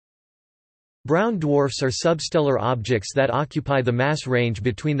Brown dwarfs are substellar objects that occupy the mass range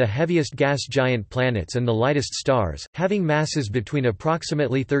between the heaviest gas giant planets and the lightest stars, having masses between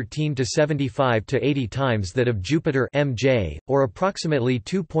approximately 13 to 75 to 80 times that of Jupiter (MJ), or approximately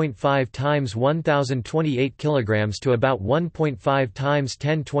 2.5 times 1028 kg to about 1.5 times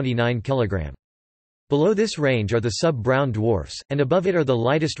 1029 kg. Below this range are the sub-brown dwarfs, and above it are the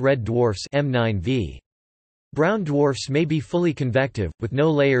lightest red dwarfs M9V. Brown dwarfs may be fully convective, with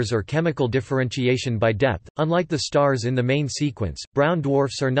no layers or chemical differentiation by depth. Unlike the stars in the main sequence, brown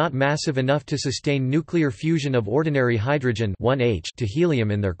dwarfs are not massive enough to sustain nuclear fusion of ordinary hydrogen 1H to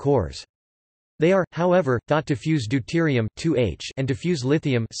helium in their cores. They are, however, thought to fuse deuterium 2H and to fuse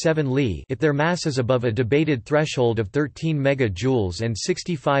lithium 7 Li if their mass is above a debated threshold of 13 MJ and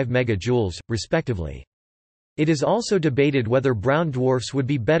 65 MJ, respectively. It is also debated whether brown dwarfs would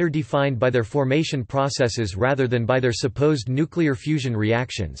be better defined by their formation processes rather than by their supposed nuclear fusion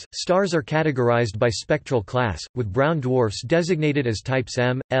reactions. Stars are categorized by spectral class, with brown dwarfs designated as types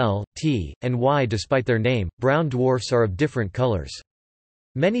M, L, T, and Y. Despite their name, brown dwarfs are of different colors.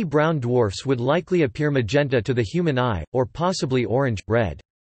 Many brown dwarfs would likely appear magenta to the human eye, or possibly orange, red.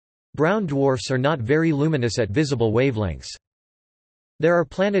 Brown dwarfs are not very luminous at visible wavelengths. There are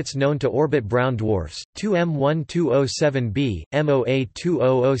planets known to orbit brown dwarfs: 2M1207b,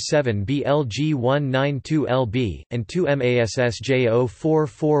 MOA2007b LG192lb, and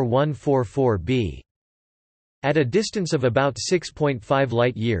 2MASSJ044144b. At a distance of about 6.5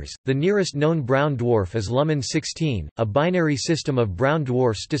 light-years, the nearest known brown dwarf is Luhman 16, a binary system of brown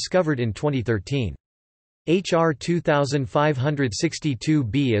dwarfs discovered in 2013. HR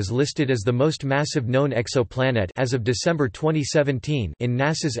 2562b is listed as the most massive known exoplanet as of December 2017 in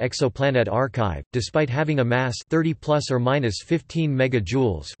NASA's Exoplanet Archive, despite having a mass 30 plus or minus 15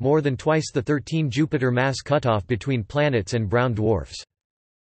 megajoules, more than twice the 13 Jupiter mass cutoff between planets and brown dwarfs.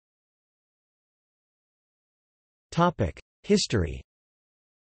 Topic: History.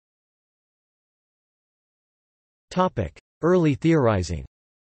 Topic: Early theorizing.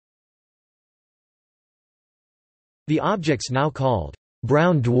 The objects now called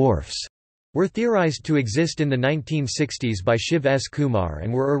brown dwarfs were theorized to exist in the 1960s by Shiv S. Kumar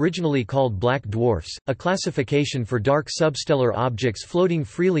and were originally called black dwarfs, a classification for dark substellar objects floating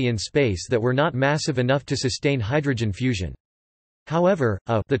freely in space that were not massive enough to sustain hydrogen fusion. However,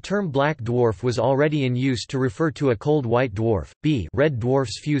 the term black dwarf was already in use to refer to a cold white dwarf, b red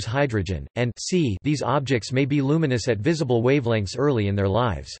dwarfs fuse hydrogen, and c these objects may be luminous at visible wavelengths early in their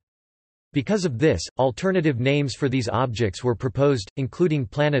lives. Because of this, alternative names for these objects were proposed, including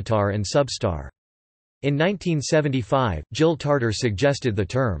planetar and substar. In 1975, Jill Tarter suggested the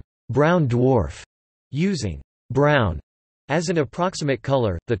term brown dwarf, using brown as an approximate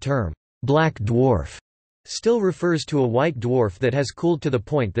color. The term black dwarf still refers to a white dwarf that has cooled to the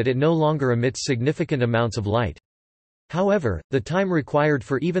point that it no longer emits significant amounts of light. However, the time required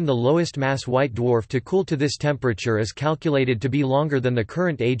for even the lowest mass white dwarf to cool to this temperature is calculated to be longer than the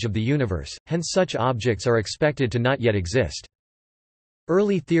current age of the universe, hence such objects are expected to not yet exist.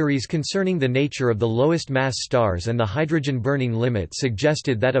 Early theories concerning the nature of the lowest mass stars and the hydrogen burning limit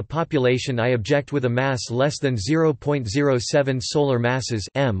suggested that a population I object with a mass less than 0.07 solar masses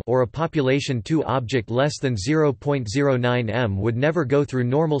m or a population II object less than 0.09 m would never go through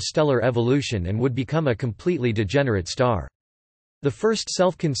normal stellar evolution and would become a completely degenerate star. The first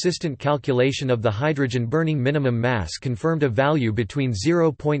self-consistent calculation of the hydrogen-burning minimum mass confirmed a value between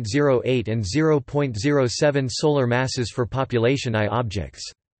 0.08 and 0.07 solar masses for population I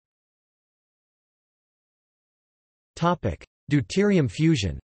objects. Deuterium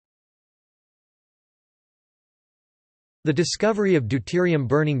fusion. The discovery of deuterium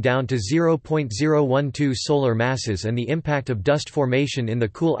burning down to 0.012 solar masses and the impact of dust formation in the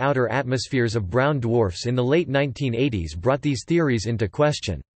cool outer atmospheres of brown dwarfs in the late 1980s brought these theories into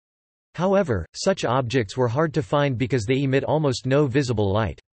question. However, such objects were hard to find because they emit almost no visible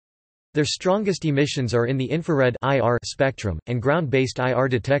light. Their strongest emissions are in the infrared IR spectrum, and ground-based IR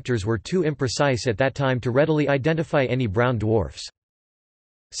detectors were too imprecise at that time to readily identify any brown dwarfs.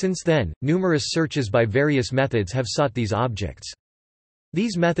 Since then, numerous searches by various methods have sought these objects.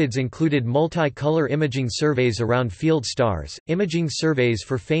 These methods included multi-color imaging surveys around field stars, imaging surveys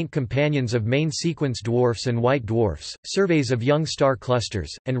for faint companions of main sequence dwarfs and white dwarfs, surveys of young star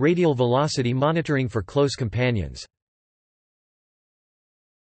clusters, and radial velocity monitoring for close companions.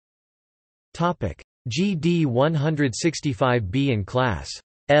 GD 165b and class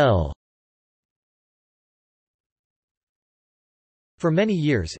L. For many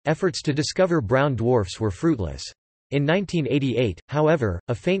years, efforts to discover brown dwarfs were fruitless. In 1988, however,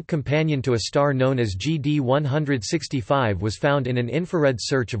 a faint companion to a star known as GD 165 was found in an infrared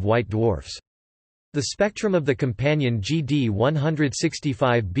search of white dwarfs. The spectrum of the companion GD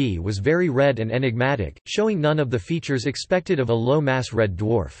 165b was very red and enigmatic, showing none of the features expected of a low-mass red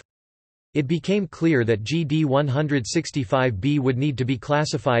dwarf. It became clear that GD 165b would need to be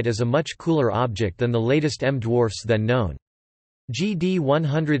classified as a much cooler object than the latest M dwarfs then known. GD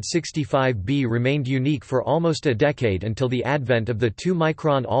 165b remained unique for almost a decade until the advent of the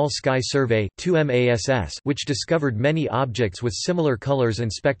 2-micron All-Sky Survey (2MASS), which discovered many objects with similar colors and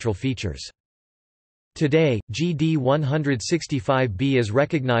spectral features. Today, GD 165b is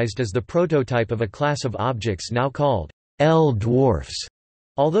recognized as the prototype of a class of objects now called L dwarfs.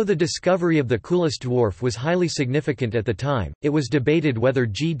 Although the discovery of the coolest dwarf was highly significant at the time, it was debated whether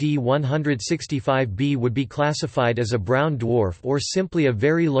GD 165b would be classified as a brown dwarf or simply a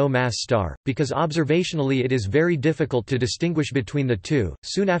very low-mass star, because observationally it is very difficult to distinguish between the two.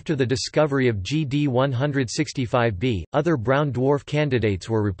 Soon after the discovery of GD 165b, other brown dwarf candidates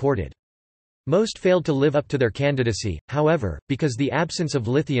were reported. Most failed to live up to their candidacy, however, because the absence of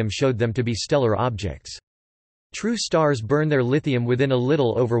lithium showed them to be stellar objects. True stars burn their lithium within a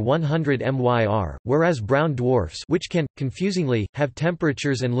little over 100 MYR, whereas brown dwarfs, which can, confusingly, have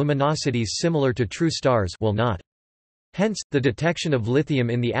temperatures and luminosities similar to true stars, will not. Hence, the detection of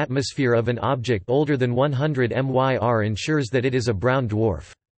lithium in the atmosphere of an object older than 100 MYR ensures that it is a brown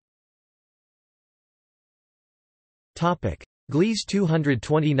dwarf. Gliese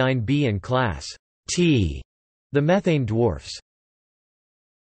 229b and class T, the methane dwarfs.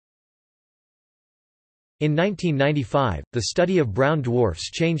 In 1995, the study of brown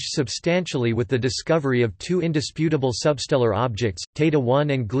dwarfs changed substantially with the discovery of two indisputable substellar objects, Theta 1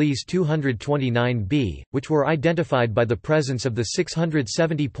 and Gliese 229b, which were identified by the presence of the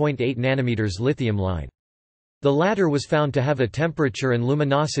 670.8 nm lithium line. The latter was found to have a temperature and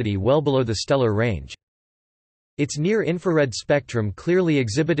luminosity well below the stellar range. Its near-infrared spectrum clearly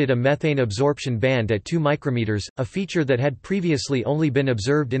exhibited a methane absorption band at 2 micrometers, a feature that had previously only been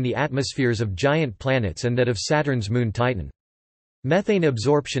observed in the atmospheres of giant planets and that of Saturn's moon Titan. Methane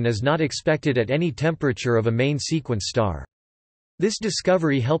absorption is not expected at any temperature of a main sequence star. This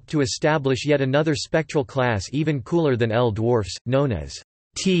discovery helped to establish yet another spectral class even cooler than L dwarfs, known as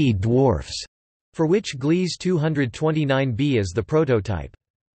T dwarfs, for which Gliese 229b is the prototype.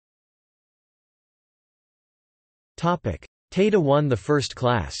 Theta 1, the first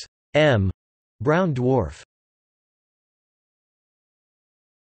class M brown dwarf.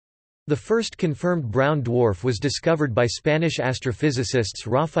 The first confirmed brown dwarf was discovered by Spanish astrophysicists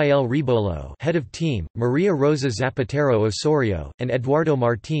Rafael Rebolo, head of team, Maria Rosa Zapatero Osorio, and Eduardo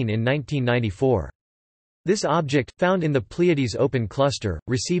Martín in 1994. This object, found in the Pleiades open cluster,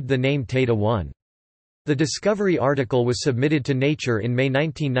 received the name Theta 1. The discovery article was submitted to Nature in May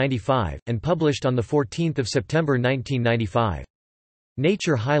 1995, and published on 14 September 1995.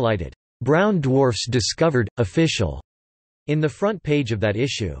 Nature highlighted, "Brown dwarfs discovered, official," in the front page of that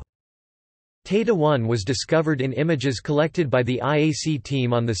issue. Theta 1 was discovered in images collected by the IAC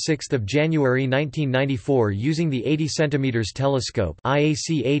team on 6 January 1994 using the 80 cm telescope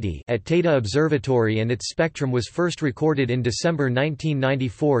IAC 80 at Theta Observatory, and its spectrum was first recorded in December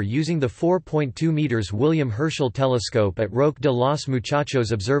 1994 using the 4.2 meters William Herschel telescope at Roque de los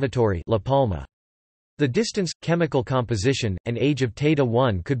Muchachos Observatory, La Palma. The distance, chemical composition, and age of Theta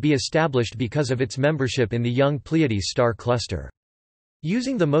 1 could be established because of its membership in the young Pleiades star cluster.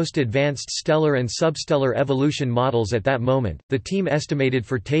 Using the most advanced stellar and substellar evolution models at that moment, the team estimated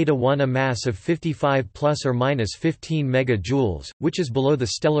for Theta 1 a mass of 55 plus or minus 15 megajoules, which is below the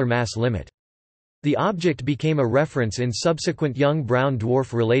stellar mass limit. The object became a reference in subsequent young brown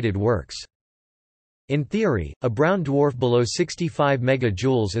dwarf-related works. In theory, a brown dwarf below 65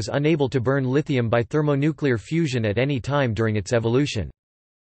 megajoules is unable to burn lithium by thermonuclear fusion at any time during its evolution.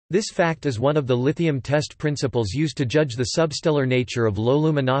 This fact is one of the lithium test principles used to judge the substellar nature of low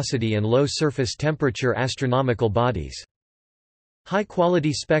luminosity and low surface temperature astronomical bodies.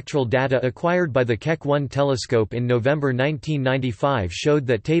 High-quality spectral data acquired by the Keck 1 telescope in November 1995 showed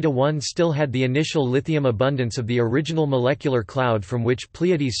that Theta 1 still had the initial lithium abundance of the original molecular cloud from which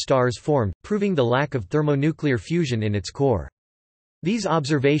Pleiades stars formed, proving the lack of thermonuclear fusion in its core. These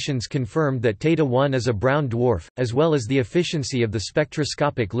observations confirmed that Theta 1 is a brown dwarf, as well as the efficiency of the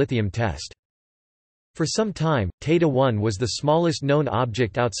spectroscopic lithium test. For some time, Theta 1 was the smallest known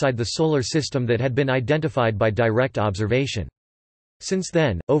object outside the Solar System that had been identified by direct observation. Since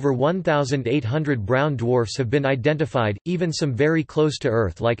then, over 1,800 brown dwarfs have been identified, even some very close to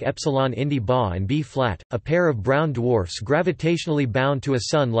Earth like Epsilon Indi Ba and B-flat, a pair of brown dwarfs gravitationally bound to a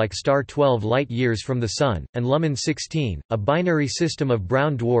Sun-like star 12 light-years from the Sun, and Lumen 16, a binary system of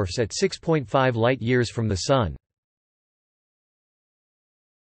brown dwarfs at 6.5 light-years from the Sun.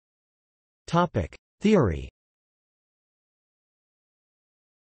 Theory.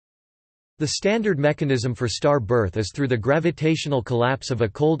 The standard mechanism for star birth is through the gravitational collapse of a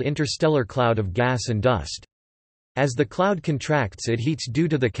cold interstellar cloud of gas and dust. As the cloud contracts, it heats due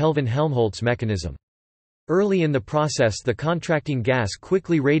to the Kelvin-Helmholtz mechanism. Early in the process, the contracting gas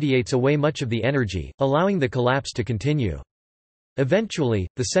quickly radiates away much of the energy, allowing the collapse to continue. Eventually,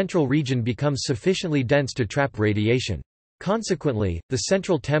 the central region becomes sufficiently dense to trap radiation. Consequently, the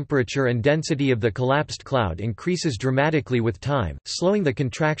central temperature and density of the collapsed cloud increases dramatically with time, slowing the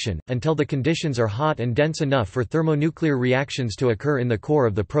contraction, until the conditions are hot and dense enough for thermonuclear reactions to occur in the core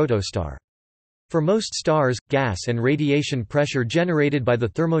of the protostar. For most stars, gas and radiation pressure generated by the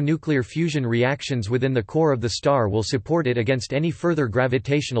thermonuclear fusion reactions within the core of the star will support it against any further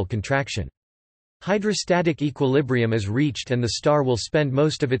gravitational contraction. Hydrostatic equilibrium is reached and the star will spend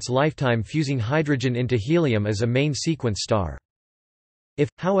most of its lifetime fusing hydrogen into helium as a main sequence star. If,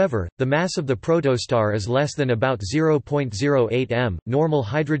 however, the mass of the protostar is less than about 0.08 m, normal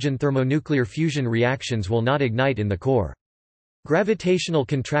hydrogen thermonuclear fusion reactions will not ignite in the core. Gravitational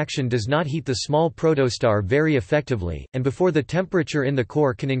contraction does not heat the small protostar very effectively, and before the temperature in the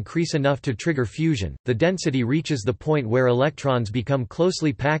core can increase enough to trigger fusion, the density reaches the point where electrons become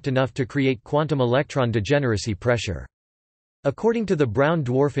closely packed enough to create quantum electron degeneracy pressure. According to the brown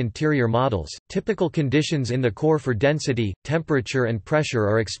dwarf interior models, typical conditions in the core for density, temperature and pressure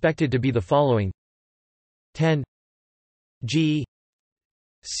are expected to be the following: 10 g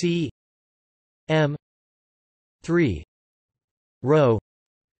c m 3 rho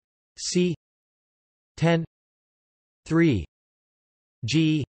c 10 3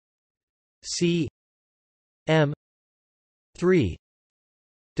 g c m 3.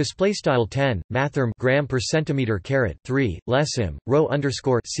 Display style 10 mathrm gram per centimeter caret 3 lesim rho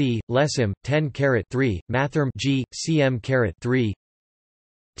underscore c lesim 10 caret 3 mathrm g cm caret 3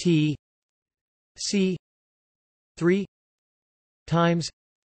 t c 3 times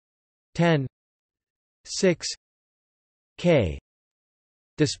 10 6 k.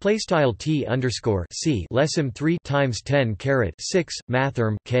 Display style t underscore c lesim 3 times 10 caret 6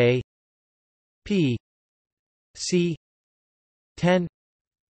 mathrm k p c 10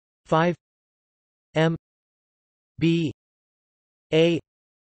 5 m b a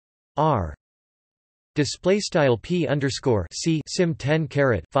r. Display style p underscore c sim 10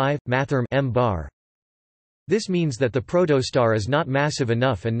 caret 5 mathrm m bar. This means that the protostar is not massive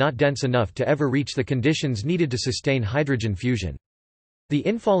enough and not dense enough to ever reach the conditions needed to sustain hydrogen fusion. The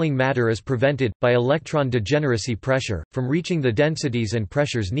infalling matter is prevented, by electron degeneracy pressure, from reaching the densities and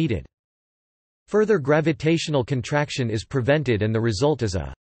pressures needed. Further gravitational contraction is prevented and the result is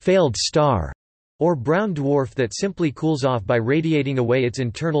a failed star, or brown dwarf that simply cools off by radiating away its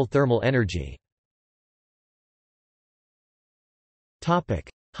internal thermal energy.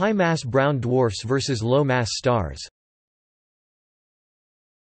 High-mass brown dwarfs versus low-mass stars.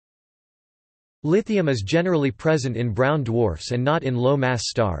 Lithium is generally present in brown dwarfs and not in low-mass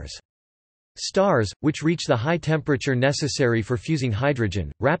stars. Stars, which reach the high temperature necessary for fusing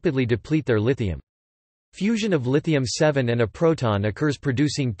hydrogen, rapidly deplete their lithium. Fusion of lithium-7 and a proton occurs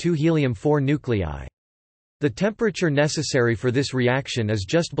producing 2 helium-4 nuclei. The temperature necessary for this reaction is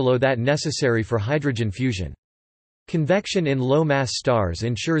just below that necessary for hydrogen fusion. Convection in low-mass stars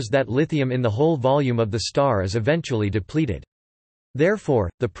ensures that lithium in the whole volume of the star is eventually depleted. Therefore,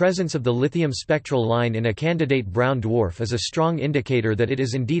 the presence of the lithium spectral line in a candidate brown dwarf is a strong indicator that it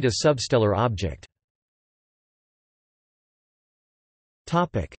is indeed a substellar object.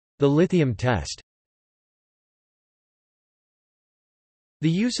 The lithium test. The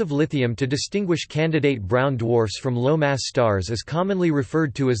use of lithium to distinguish candidate brown dwarfs from low-mass stars is commonly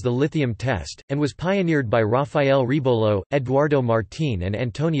referred to as the lithium test, and was pioneered by Rafael Ribolo, Eduardo Martín and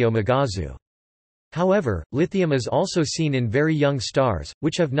Antonio Magazu. However, lithium is also seen in very young stars,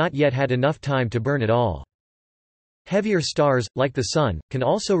 which have not yet had enough time to burn at all. Heavier stars, like the Sun, can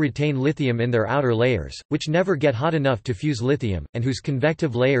also retain lithium in their outer layers, which never get hot enough to fuse lithium, and whose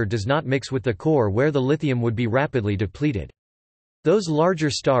convective layer does not mix with the core where the lithium would be rapidly depleted. Those larger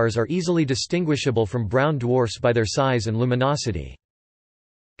stars are easily distinguishable from brown dwarfs by their size and luminosity.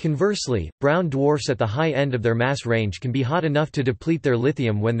 Conversely, brown dwarfs at the high end of their mass range can be hot enough to deplete their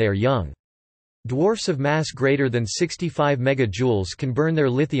lithium when they are young. Dwarfs of mass greater than 65 megajoules can burn their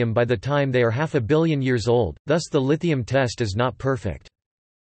lithium by the time they are 500 million years old, thus the lithium test is not perfect.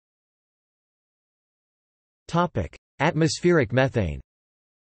 Atmospheric methane.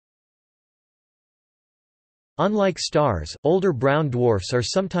 Unlike stars, older brown dwarfs are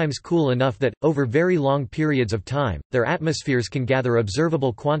sometimes cool enough that, over very long periods of time, their atmospheres can gather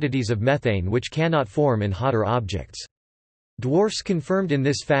observable quantities of methane which cannot form in hotter objects. Dwarfs confirmed in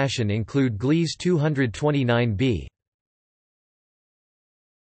this fashion include Gliese 229b.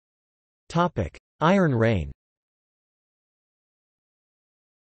 Iron rain.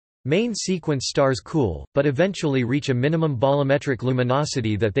 Main sequence stars cool, but eventually reach a minimum bolometric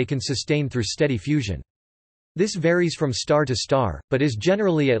luminosity that they can sustain through steady fusion. This varies from star to star, but is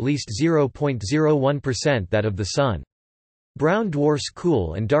generally at least 0.01% that of the Sun. Brown dwarfs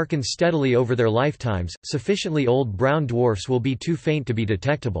cool and darken steadily over their lifetimes. Sufficiently old brown dwarfs will be too faint to be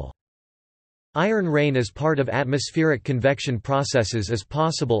detectable. Iron rain as part of atmospheric convection processes is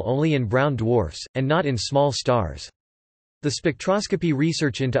possible only in brown dwarfs, and not in small stars. The spectroscopy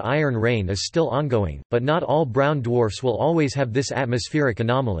research into iron rain is still ongoing, but not all brown dwarfs will always have this atmospheric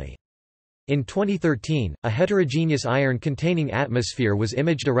anomaly. In 2013, a heterogeneous iron-containing atmosphere was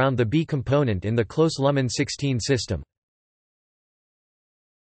imaged around the B component in the close Luhmann 16 system.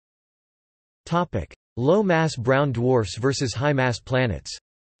 Low-mass brown dwarfs versus high-mass planets.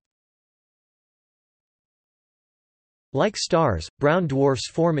 Like stars, brown dwarfs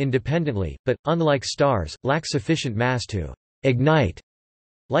form independently, but, unlike stars, lack sufficient mass to ignite.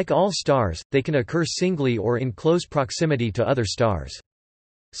 Like all stars, they can occur singly or in close proximity to other stars.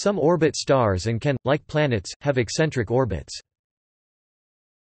 Some orbit stars and can, like planets, have eccentric orbits.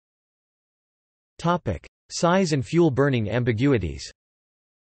 Size and fuel-burning ambiguities.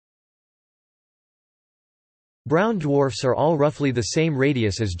 Brown dwarfs are all roughly the same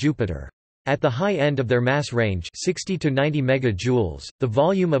radius as Jupiter. At the high end of their mass range 60 to 90 megajoules, the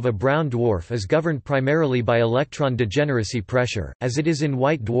volume of a brown dwarf is governed primarily by electron degeneracy pressure, as it is in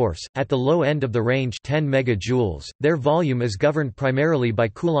white dwarfs. At the low end of the range 10 megajoules, their volume is governed primarily by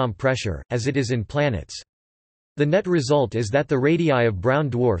Coulomb pressure, as it is in planets. The net result is that the radii of brown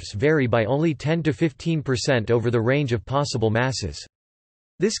dwarfs vary by only 10 to 15% over the range of possible masses.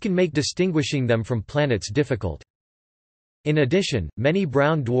 This can make distinguishing them from planets difficult. In addition, many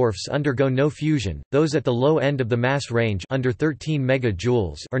brown dwarfs undergo no fusion. Those at the low end of the mass range under 13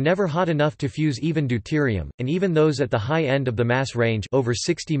 megajoules are never hot enough to fuse even deuterium, and even those at the high end of the mass range over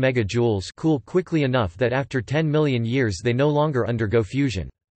 60 megajoules cool quickly enough that after 10 million years they no longer undergo fusion.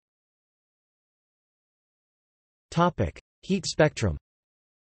 Topic: Heat spectrum.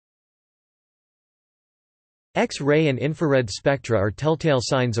 X-ray and infrared spectra are telltale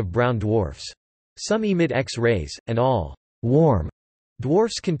signs of brown dwarfs. Some emit X-rays, and all warm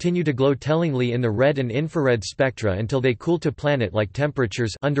dwarfs continue to glow tellingly in the red and infrared spectra until they cool to planet-like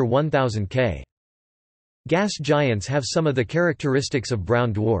temperatures under 1000 K. Gas giants have some of the characteristics of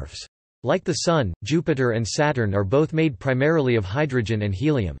brown dwarfs. Like the Sun, Jupiter and Saturn are both made primarily of hydrogen and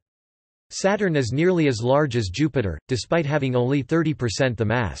helium. Saturn is nearly as large as Jupiter, despite having only 30% the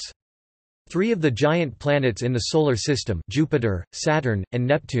mass. 3 of the giant planets in the Solar System, Jupiter, Saturn, and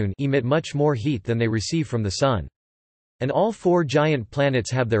Neptune, emit much more heat than they receive from the Sun. And all 4 giant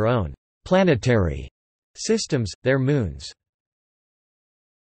planets have their own planetary systems, their moons.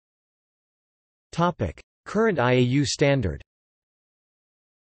 Current IAU standard.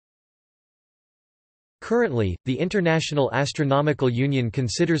 Currently, the International Astronomical Union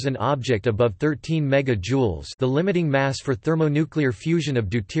considers an object above 13 megajoules, the limiting mass for thermonuclear fusion of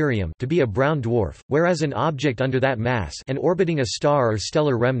deuterium, to be a brown dwarf, whereas an object under that mass and orbiting a star or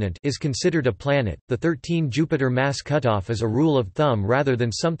stellar remnant is considered a planet. The 13 Jupiter mass cutoff is a rule of thumb rather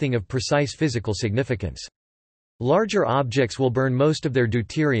than something of precise physical significance. Larger objects will burn most of their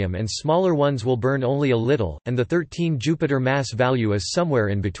deuterium and smaller ones will burn only a little, and the 13 Jupiter mass value is somewhere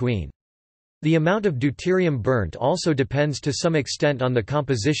in between. The amount of deuterium burnt also depends to some extent on the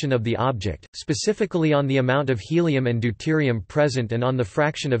composition of the object, specifically on the amount of helium and deuterium present and on the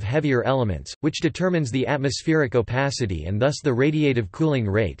fraction of heavier elements, which determines the atmospheric opacity and thus the radiative cooling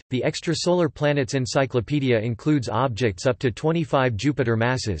rate. The Extrasolar Planets Encyclopedia includes objects up to 25 Jupiter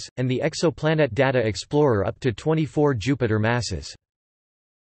masses, and the Exoplanet Data Explorer up to 24 Jupiter masses.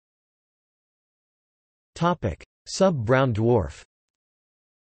 Sub-brown dwarf.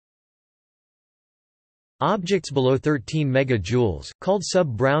 Objects below 13 megajoules, called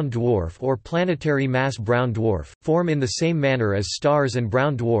sub-brown dwarf or planetary mass brown dwarf, form in the same manner as stars and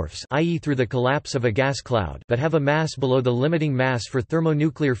brown dwarfs, i.e. through the collapse of a gas cloud, but have a mass below the limiting mass for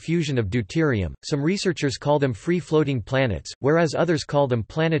thermonuclear fusion of deuterium. Some researchers call them free-floating planets, whereas others call them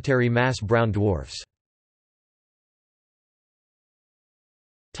planetary mass brown dwarfs.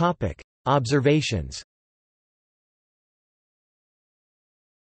 Topic: Observations.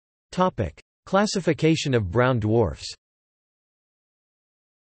 Topic: Classification of brown dwarfs.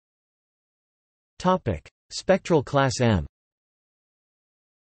 Spectral class M.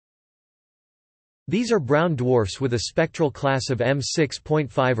 These are brown dwarfs with a spectral class of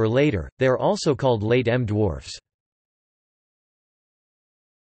M6.5 or later. They are also called late M dwarfs.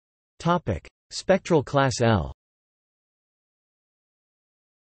 Spectral class L.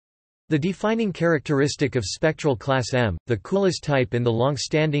 The defining characteristic of spectral class M, the coolest type in the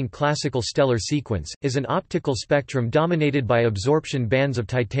long-standing classical stellar sequence, is an optical spectrum dominated by absorption bands of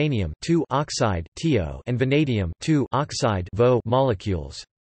titanium oxide and vanadium oxide molecules.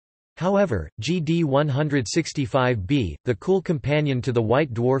 However, GD165b, the cool companion to the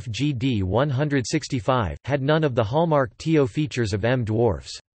white dwarf GD165, had none of the hallmark TO features of M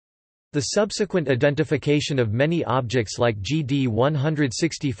dwarfs. The subsequent identification of many objects like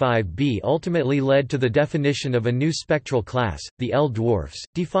GD165b ultimately led to the definition of a new spectral class, the L dwarfs,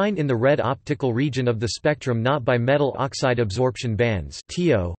 defined in the red optical region of the spectrum not by metal oxide absorption bands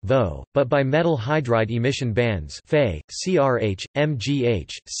 (TO, VO), but by metal hydride emission bands (Fe, CRH,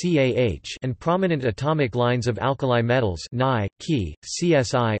 MgH, CaH) and prominent atomic lines of alkali metals Ni, Ki,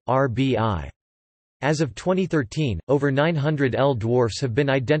 CSI, Rbi. As of 2013, over 900 L dwarfs have been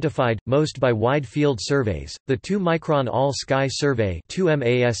identified, most by wide-field surveys, the 2-micron All-Sky Survey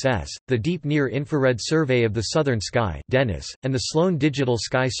 (2MASS), the Deep Near-Infrared Survey of the Southern Sky (DENIS), and the Sloan Digital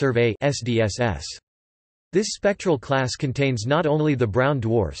Sky Survey (SDSS). This spectral class contains not only the brown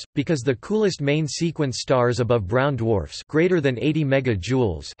dwarfs, because the coolest main sequence stars above brown dwarfs greater than 80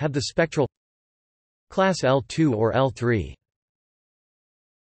 MJ have the spectral class L2 or L3.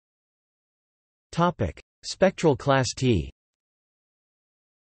 Spectral class T.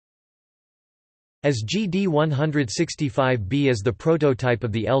 As GD165b is the prototype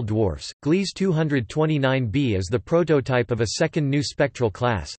of the L dwarfs, Gliese 229b is the prototype of a second new spectral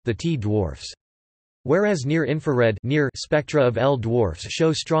class, the T dwarfs. Whereas near-infrared spectra of L dwarfs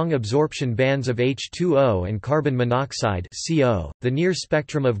show strong absorption bands of H2O and carbon monoxide (CO), the near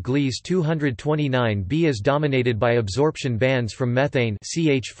spectrum of Gliese 229b is dominated by absorption bands from methane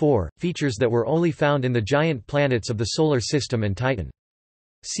 (CH4), features that were only found in the giant planets of the Solar System and Titan.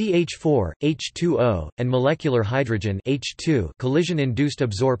 CH4, H2O, and molecular hydrogen H2 collision-induced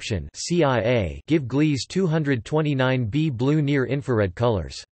absorption (CIA) give Gliese 229b blue near-infrared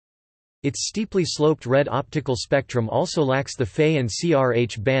colors. Its steeply sloped red optical spectrum also lacks the Fe and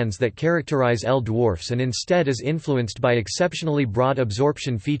CRH bands that characterize L dwarfs and instead is influenced by exceptionally broad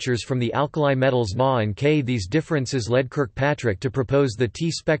absorption features from the alkali metals Na and K. These differences led Kirkpatrick to propose the T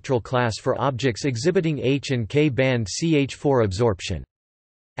spectral class for objects exhibiting H and K band CH4 absorption.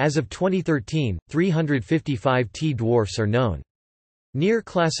 As of 2013, 355 T dwarfs are known. Near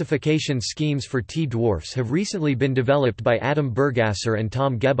classification schemes for T dwarfs have recently been developed by Adam Burgasser and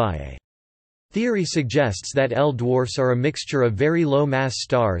Tom Geballe. Theory suggests that L dwarfs are a mixture of very low-mass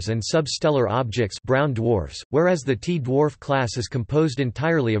stars and substellar objects brown dwarfs, whereas the T dwarf class is composed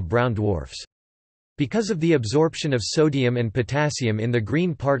entirely of brown dwarfs. Because of the absorption of sodium and potassium in the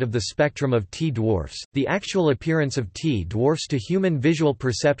green part of the spectrum of T dwarfs, the actual appearance of T dwarfs to human visual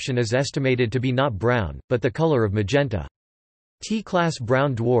perception is estimated to be not brown, but the color of magenta. T-class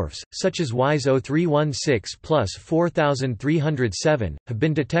brown dwarfs, such as WISE 0316 plus 4307, have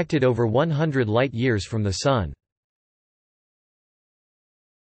been detected over 100 light-years from the Sun.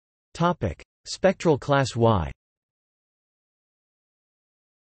 Spectral class Y.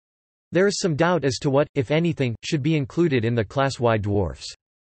 There is some doubt as to what, if anything, should be included in the class Y dwarfs.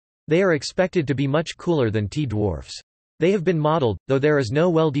 They are expected to be much cooler than T dwarfs. They have been modeled, though there is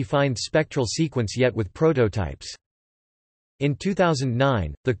no well-defined spectral sequence yet with prototypes. In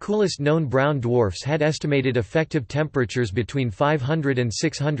 2009, the coolest known brown dwarfs had estimated effective temperatures between 500 and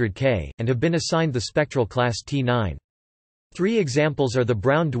 600 K, and have been assigned the spectral class T9. Three examples are the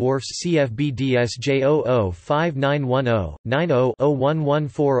brown dwarfs CFB-DSJ005910,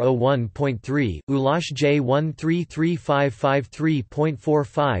 90-011401.3, Ulash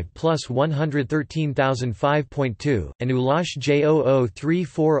J133553.45 plus 113005.2, and Ulash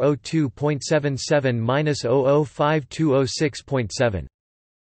J003402.77-005206.7.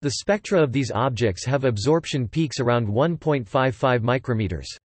 The spectra of these objects have absorption peaks around 1.55 micrometers.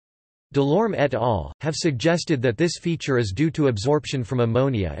 Delorme et al. Have suggested that this feature is due to absorption from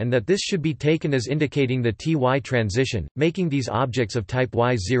ammonia and that this should be taken as indicating the Ty transition, making these objects of type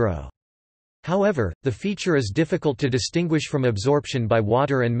Y0. However, the feature is difficult to distinguish from absorption by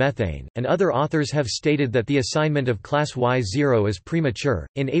water and methane, and other authors have stated that the assignment of class Y0 is premature.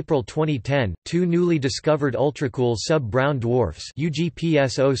 In April 2010, two newly discovered ultracool sub-brown dwarfs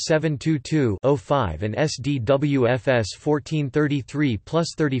UGPS 0722-05 and SDWFS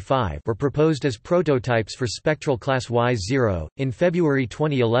 1433+35 were proposed as prototypes for spectral class Y0. In February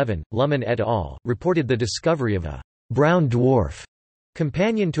 2011, Luhmann et al. Reported the discovery of a brown dwarf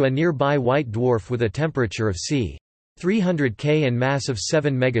companion to a nearby white dwarf with a temperature of c. 300 K and mass of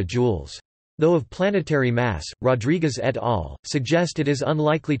 7 MJ. Though of planetary mass, Rodriguez et al. Suggest it is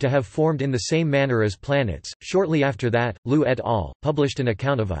unlikely to have formed in the same manner as planets. Shortly after that, Liu et al. Published an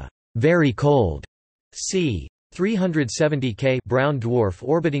account of a very cold c. 370 K brown dwarf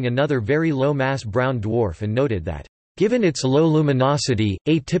orbiting another very low-mass brown dwarf and noted that, "Given its low luminosity,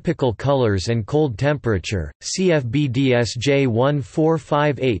 atypical colors and cold temperature, CFB-DSJ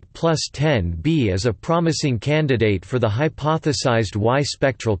 1458+10b is a promising candidate for the hypothesized Y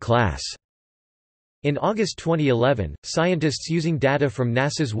spectral class." In August 2011, scientists using data from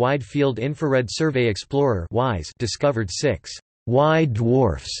NASA's Wide Field Infrared Survey Explorer (WISE) discovered 6 Y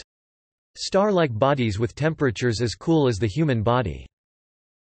dwarfs, star-like bodies with temperatures as cool as the human body.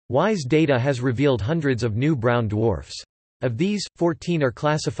 WISE data has revealed hundreds of new brown dwarfs. Of these, 14 are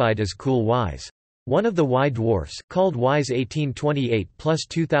classified as cool Ys. One of the Y dwarfs, called WISE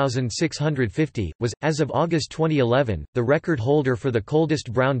 1828+2650, was, as of August 2011, the record holder for the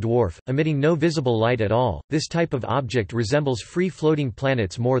coldest brown dwarf, emitting no visible light at all. This type of object resembles free-floating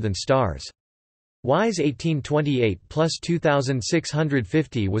planets more than stars. WISE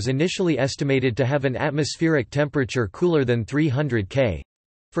 1828+2650 was initially estimated to have an atmospheric temperature cooler than 300 K.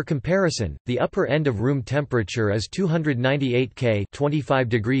 For comparison, the upper end of room temperature is 298 K, 25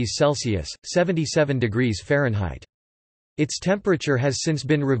 degrees Celsius, 77 degrees Fahrenheit. Its temperature has since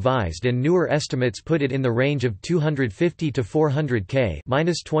been revised and newer estimates put it in the range of 250 to 400 K,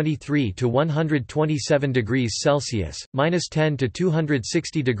 -23 to 127 degrees Celsius, -10 to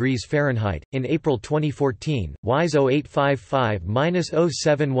 260 degrees Fahrenheit. In April 2014, WISE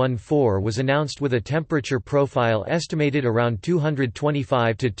 0855-0714 was announced with a temperature profile estimated around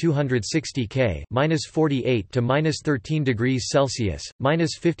 225 to 260 K, -48 to -13 degrees Celsius,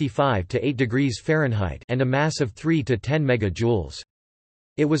 -55 to 8 degrees Fahrenheit, and a mass of 3 to 10 megajoules.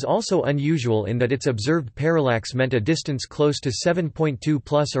 It was also unusual in that its observed parallax meant a distance close to 7.2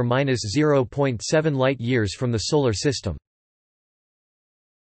 plus or minus 0.7 light-years from the Solar System.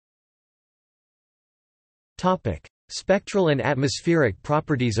 Topic: Spectral and atmospheric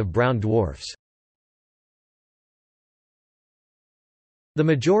properties of brown dwarfs. The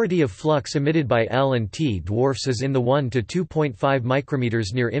majority of flux emitted by L and T dwarfs is in the 1 to 2.5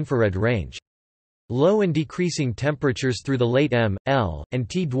 micrometers near infrared range. Low and decreasing temperatures through the late M, L, and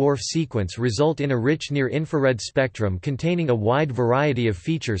T dwarf sequence result in a rich near-infrared spectrum containing a wide variety of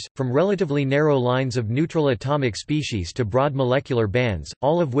features, from relatively narrow lines of neutral atomic species to broad molecular bands,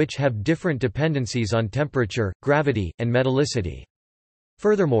 all of which have different dependencies on temperature, gravity, and metallicity.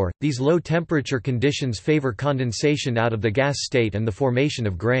 Furthermore, these low-temperature conditions favor condensation out of the gas state and the formation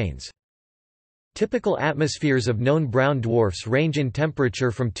of grains. Typical atmospheres of known brown dwarfs range in temperature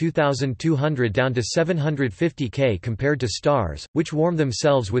from 2200 down to 750 K compared to stars, which warm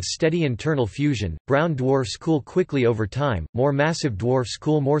themselves with steady internal fusion. Brown dwarfs cool quickly over time, more massive dwarfs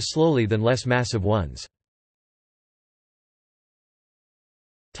cool more slowly than less massive ones.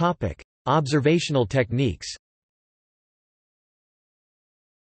 Topic: Observational techniques.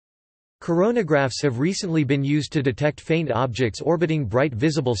 Coronagraphs have recently been used to detect faint objects orbiting bright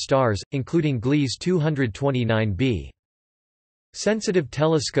visible stars, including Gliese 229b. Sensitive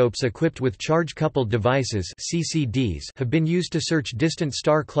telescopes equipped with charge-coupled devices (CCDs) have been used to search distant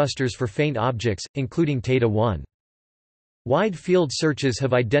star clusters for faint objects, including Theta 1. Wide-field searches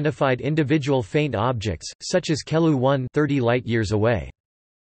have identified individual faint objects, such as Kelu 1 30 light-years away.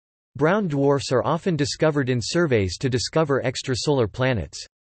 Brown dwarfs are often discovered in surveys to discover extrasolar planets.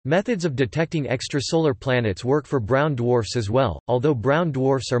 Methods of detecting extrasolar planets work for brown dwarfs as well, although brown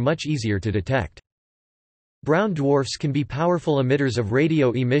dwarfs are much easier to detect. Brown dwarfs can be powerful emitters of radio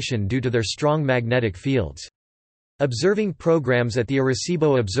emission due to their strong magnetic fields. Observing programs at the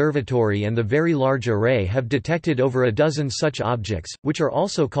Arecibo Observatory and the Very Large Array have detected over a dozen such objects, which are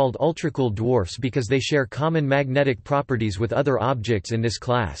also called ultracool dwarfs because they share common magnetic properties with other objects in this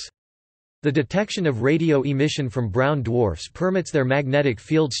class. The detection of radio emission from brown dwarfs permits their magnetic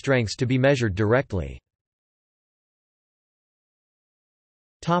field strengths to be measured directly.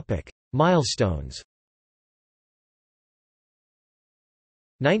 Milestones.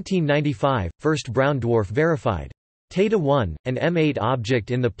 1995 – First brown dwarf verified. Theta 1, an M8 object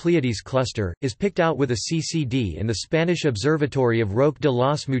in the Pleiades cluster, is picked out with a CCD in the Spanish observatory of Roque de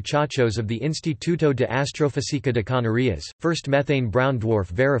los Muchachos of the Instituto de Astrofísica de Canarias. First methane brown dwarf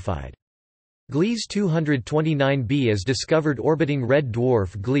verified. Gliese 229b is discovered orbiting red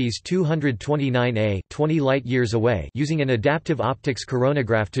dwarf Gliese 229a 20 light-years away using an adaptive optics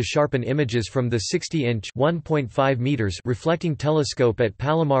coronagraph to sharpen images from the 60-inch (1.5 meters) reflecting telescope at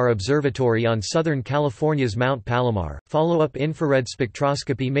Palomar Observatory on Southern California's Mount Palomar. Follow-up infrared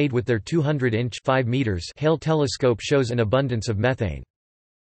spectroscopy made with their 200-inch (5 meters) Hale telescope shows an abundance of methane.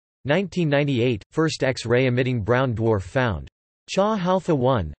 1998 – First X-ray emitting brown dwarf found. Cha Halpha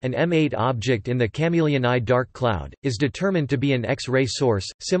 1, an M8 object in the Chameleon I dark cloud, is determined to be an X-ray source,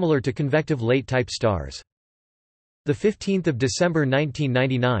 similar to convective late-type stars. 15 December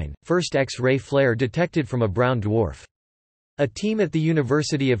 1999 – First X-ray flare detected from a brown dwarf. A team at the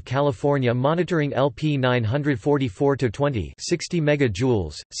University of California monitoring LP 944-20 60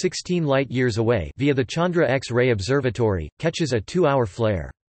 megajoules, 16 light-years away via the Chandra X-ray Observatory, catches a 2-hour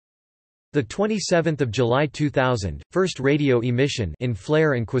flare. 27 July 2000 – First radio emission in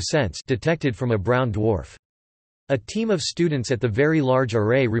flare and quiescence detected from a brown dwarf. A team of students at the Very Large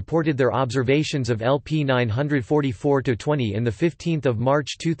Array reported their observations of LP 944-20 in the 15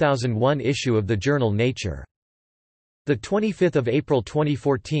 March 2001 issue of the journal Nature. 25 April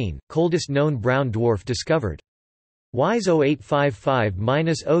 2014 – Coldest known brown dwarf discovered. WISE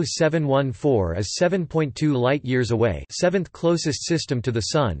 0855-0714 is 7.2 light-years away, seventh closest system to the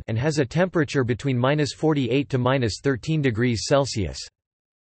Sun, and has a temperature between -48 to -13 degrees Celsius.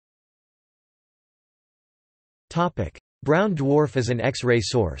 Topic: Brown dwarf as an X-ray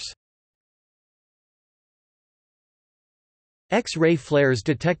source. X-ray flares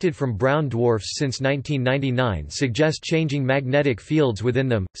detected from brown dwarfs since 1999 suggest changing magnetic fields within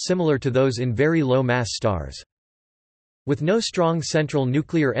them, similar to those in very low-mass stars. With no strong central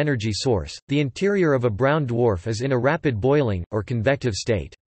nuclear energy source, the interior of a brown dwarf is in a rapid boiling, or convective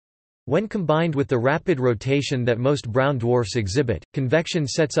state. When combined with the rapid rotation that most brown dwarfs exhibit, convection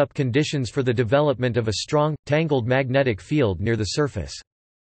sets up conditions for the development of a strong, tangled magnetic field near the surface.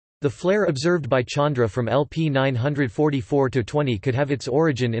 The flare observed by Chandra from LP 944-20 could have its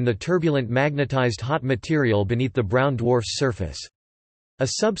origin in the turbulent magnetized hot material beneath the brown dwarf's surface. A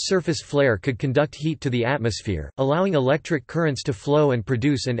subsurface flare could conduct heat to the atmosphere, allowing electric currents to flow and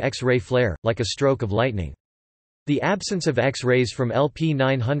produce an X-ray flare, like a stroke of lightning. The absence of X-rays from LP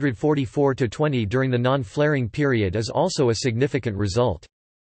 944-20 during the non-flaring period is also a significant result.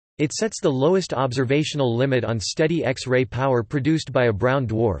 It sets the lowest observational limit on steady X-ray power produced by a brown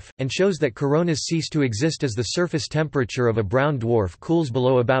dwarf, and shows that coronas cease to exist as the surface temperature of a brown dwarf cools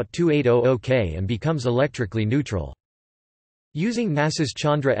below about 2800 K and becomes electrically neutral. Using NASA's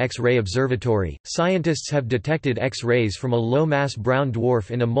Chandra X-ray Observatory, scientists have detected X-rays from a low-mass brown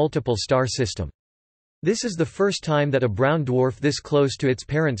dwarf in a multiple star system. This is the first time that a brown dwarf this close to its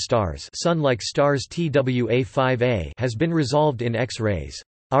parent stars, Sun-like stars TWA5A, has been resolved in X-rays.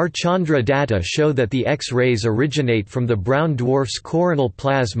 Our Chandra data show that the X-rays originate from the brown dwarf's coronal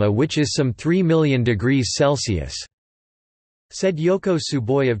plasma, which is some 3 million degrees Celsius, said Yoko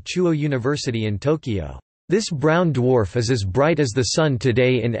Tsuboi of Chuo University in Tokyo. This brown dwarf is as bright as the Sun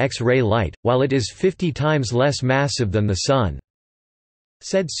today in X-ray light, while it is 50 times less massive than the Sun,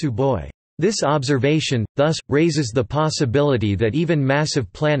 said Tsuboi. This observation, thus, raises the possibility that even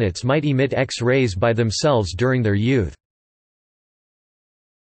massive planets might emit X-rays by themselves during their youth.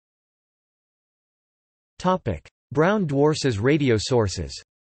 Brown dwarfs as radio sources.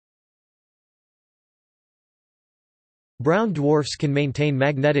 Brown dwarfs can maintain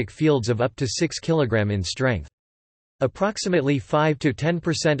magnetic fields of up to 6 kg in strength. Approximately 5 to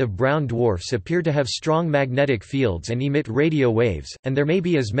 10% of brown dwarfs appear to have strong magnetic fields and emit radio waves, and there may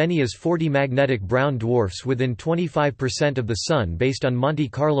be as many as 40 magnetic brown dwarfs within 25% of the Sun based on Monte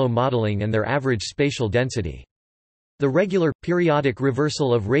Carlo modeling and their average spatial density. The regular, periodic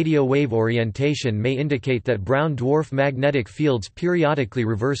reversal of radio wave orientation may indicate that brown dwarf magnetic fields periodically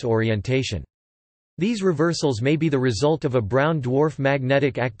reverse orientation. These reversals may be the result of a brown dwarf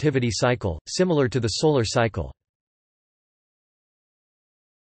magnetic activity cycle, similar to the solar cycle.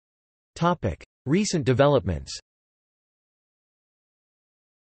 Recent developments.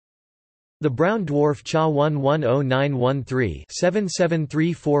 The brown dwarf Cha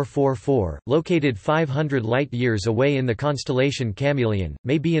 110913-773444, located 500 light-years away in the constellation Chameleon,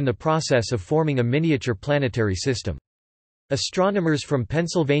 may be in the process of forming a miniature planetary system. Astronomers from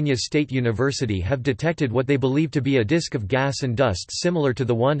Pennsylvania State University have detected what they believe to be a disk of gas and dust similar to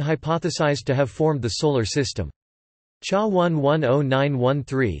the one hypothesized to have formed the Solar System. Cha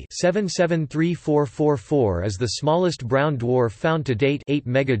 110913-773444 is the smallest brown dwarf found to date, 8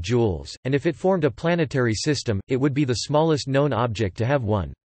 megajoules, and if it formed a planetary system, it would be the smallest known object to have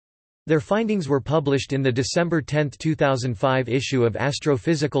one. Their findings were published in the December 10, 2005 issue of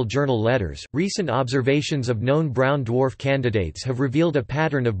Astrophysical Journal Letters. Recent observations of known brown dwarf candidates have revealed a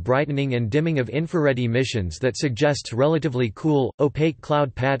pattern of brightening and dimming of infrared emissions that suggests relatively cool, opaque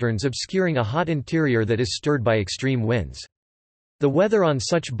cloud patterns obscuring a hot interior that is stirred by extreme winds. The weather on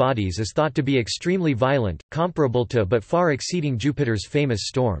such bodies is thought to be extremely violent, comparable to but far exceeding Jupiter's famous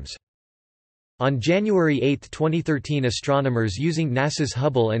storms. On January 8, 2013, astronomers using NASA's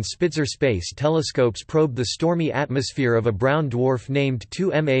Hubble and Spitzer space telescopes probed the stormy atmosphere of a brown dwarf named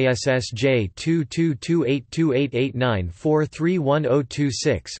 2MASSJ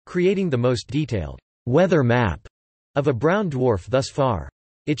 22282889431026, creating the most detailed weather map of a brown dwarf thus far.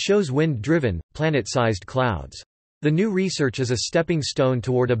 It shows wind-driven, planet-sized clouds. The new research is a stepping stone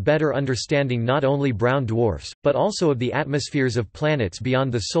toward a better understanding not only brown dwarfs, but also of the atmospheres of planets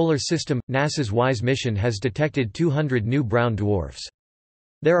beyond the Solar System. NASA's WISE mission has detected 200 new brown dwarfs.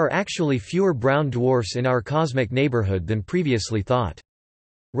 There are actually fewer brown dwarfs in our cosmic neighborhood than previously thought.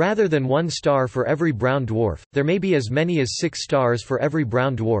 Rather than one star for every brown dwarf, there may be as many as 6 stars for every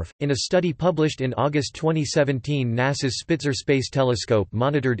brown dwarf. In a study published in August 2017, NASA's Spitzer Space Telescope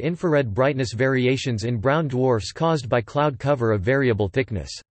monitored infrared brightness variations in brown dwarfs caused by cloud cover of variable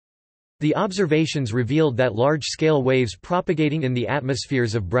thickness. The observations revealed that large-scale waves propagating in the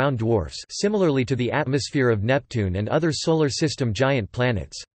atmospheres of brown dwarfs, similarly to the atmosphere of Neptune and other Solar System giant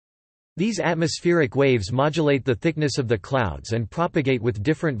planets. These atmospheric waves modulate the thickness of the clouds and propagate with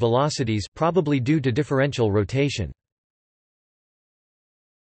different velocities, probably due to differential rotation.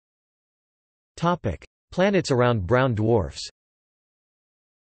 Topic: Planets around brown dwarfs.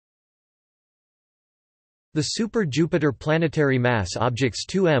 The super-Jupiter planetary mass objects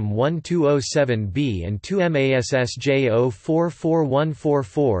 2M1207b and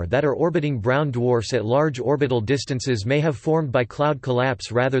 2MASSJ044144 that are orbiting brown dwarfs at large orbital distances may have formed by cloud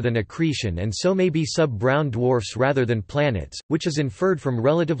collapse rather than accretion, and so may be sub-brown dwarfs rather than planets, which is inferred from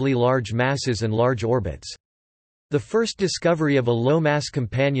relatively large masses and large orbits. The first discovery of a low-mass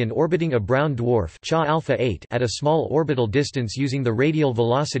companion orbiting a brown dwarf at a small orbital distance using the radial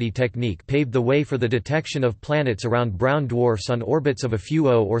velocity technique paved the way for the detection of planets around brown dwarfs on orbits of a few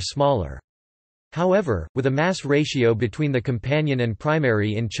or smaller. However, with a mass ratio between the companion and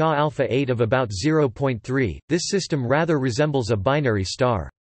primary in Cha-alpha 8 of about 0.3, this system rather resembles a binary star.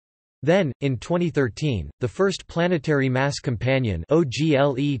 Then, in 2013, the first planetary mass companion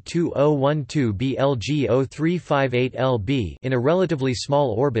OGLE-2012b-LG-0358lb in a relatively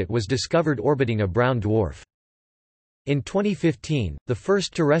small orbit was discovered orbiting a brown dwarf. In 2015, the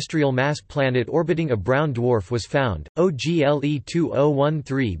first terrestrial mass planet orbiting a brown dwarf was found,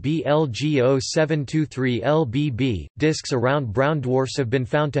 OGLE-2013b-LG-0723lbb. Disks around brown dwarfs have been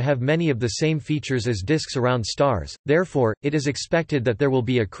found to have many of the same features as disks around stars, therefore, it is expected that there will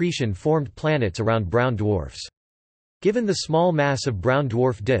be accretion-formed planets around brown dwarfs. Given the small mass of brown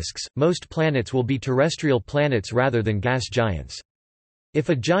dwarf disks, most planets will be terrestrial planets rather than gas giants. If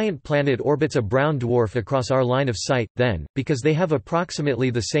a giant planet orbits a brown dwarf across our line of sight, then, because they have approximately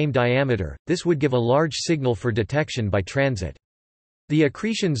the same diameter, this would give a large signal for detection by transit. The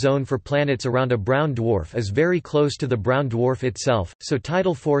accretion zone for planets around a brown dwarf is very close to the brown dwarf itself, so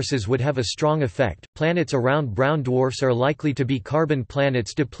tidal forces would have a strong effect. Planets around brown dwarfs are likely to be carbon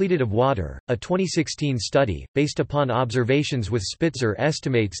planets depleted of water. A 2016 study, based upon observations with Spitzer,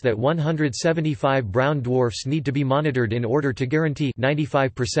 estimates that 175 brown dwarfs need to be monitored in order to guarantee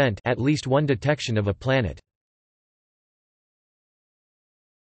 95% at least one detection of a planet.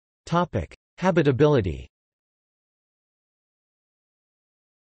 Topic: Habitability.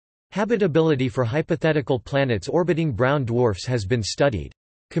 Habitability for hypothetical planets orbiting brown dwarfs has been studied.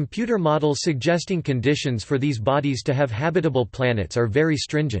 Computer models suggesting conditions for these bodies to have habitable planets are very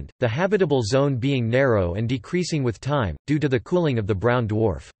stringent, the habitable zone being narrow and decreasing with time, due to the cooling of the brown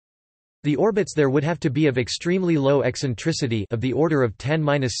dwarf. The orbits there would have to be of extremely low eccentricity of the order of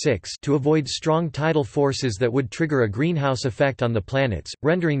 10⁻⁶ to avoid strong tidal forces that would trigger a greenhouse effect on the planets,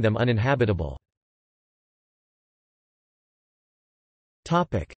 rendering them uninhabitable.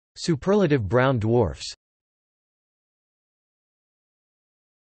 Superlative brown dwarfs.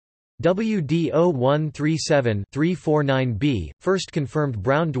 WD-0137-349b, first confirmed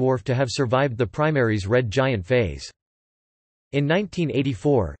brown dwarf to have survived the primary's red giant phase. In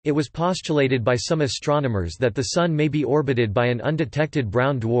 1984, it was postulated by some astronomers that the Sun may be orbited by an undetected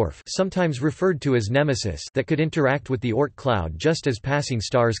brown dwarf, sometimes referred to as Nemesis, that could interact with the Oort cloud just as passing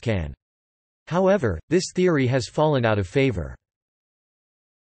stars can. However, this theory has fallen out of favor.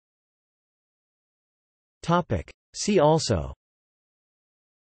 See also: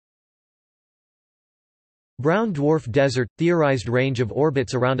 Brown dwarf desert – theorized range of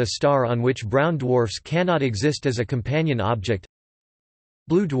orbits around a star on which brown dwarfs cannot exist as a companion object.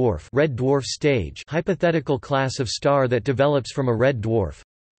 Blue dwarf, red dwarf stage, hypothetical class of star that develops from a red dwarf.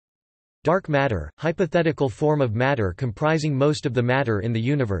 Dark matter, hypothetical form of matter comprising most of the matter in the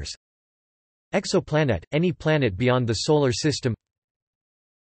universe. Exoplanet, any planet beyond the Solar System.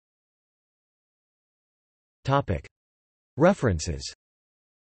 References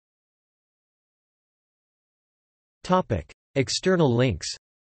External links.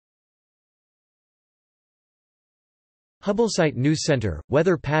 Hubblesite News Center,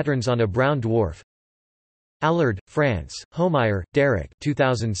 Weather Patterns on a Brown Dwarf. Allard, France, Homeyer, Derek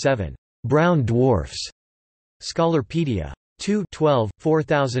 2007. Brown Dwarfs. Scholarpedia. 2 12,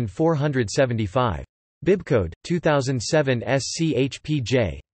 4475. Bibcode, 2007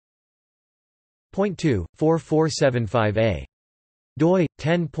 SCHPJ. .2, 4475a. doi,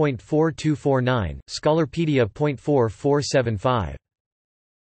 10.4249, Scholarpedia.4475.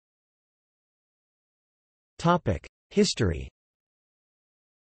 History.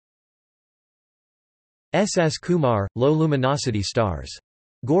 S. Kumar, Low Luminosity Stars.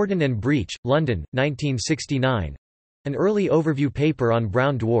 Gordon and Breach, London, 1969. An early overview paper on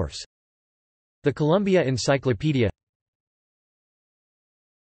brown dwarfs. The Columbia Encyclopedia.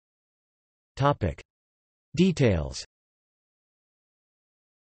 Details.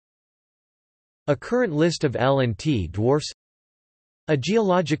 A current list of L and T dwarfs. A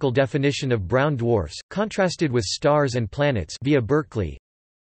geological definition of brown dwarfs, contrasted with stars and planets via Berkeley.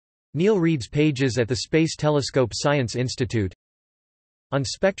 Neil Reed's pages at the Space Telescope Science Institute. On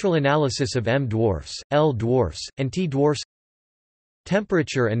spectral analysis of M dwarfs, L dwarfs, and T dwarfs.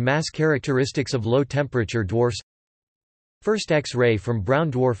 Temperature and mass characteristics of low-temperature dwarfs. First X-ray from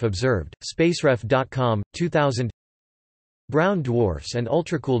brown dwarf observed, spaceref.com, 2000. Brown dwarfs and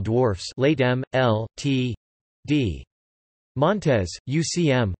ultracool dwarfs late M, L, T, D. Montes,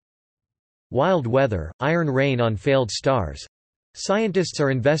 UCM. Wild weather, iron rain on failed stars. Scientists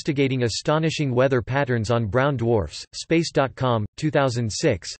are investigating astonishing weather patterns on brown dwarfs, space.com,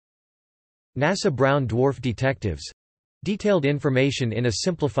 2006. NASA brown dwarf detectives. Detailed information in a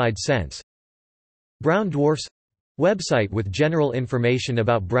simplified sense. Brown dwarfs. Website with general information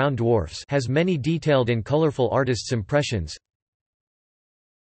about brown dwarfs has many detailed and colorful artists' impressions.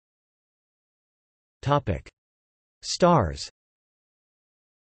 Stars.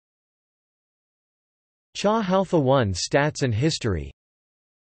 Cha-Halfa-1 Stats and History.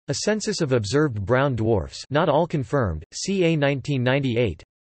 A census of observed brown dwarfs, not all confirmed, ca 1998.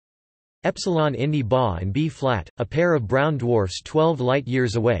 Epsilon Indi Ba and B flat, a pair of brown dwarfs 12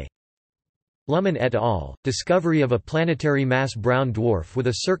 light-years away. Luhmann et al., discovery of a planetary mass brown dwarf with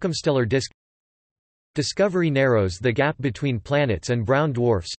a circumstellar disk. Discovery narrows the gap between planets and brown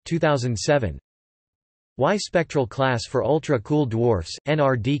dwarfs, 2007. Y spectral class for ultra-cool dwarfs, N.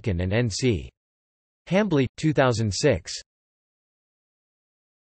 R. Deacon and N. C. Hambly, 2006.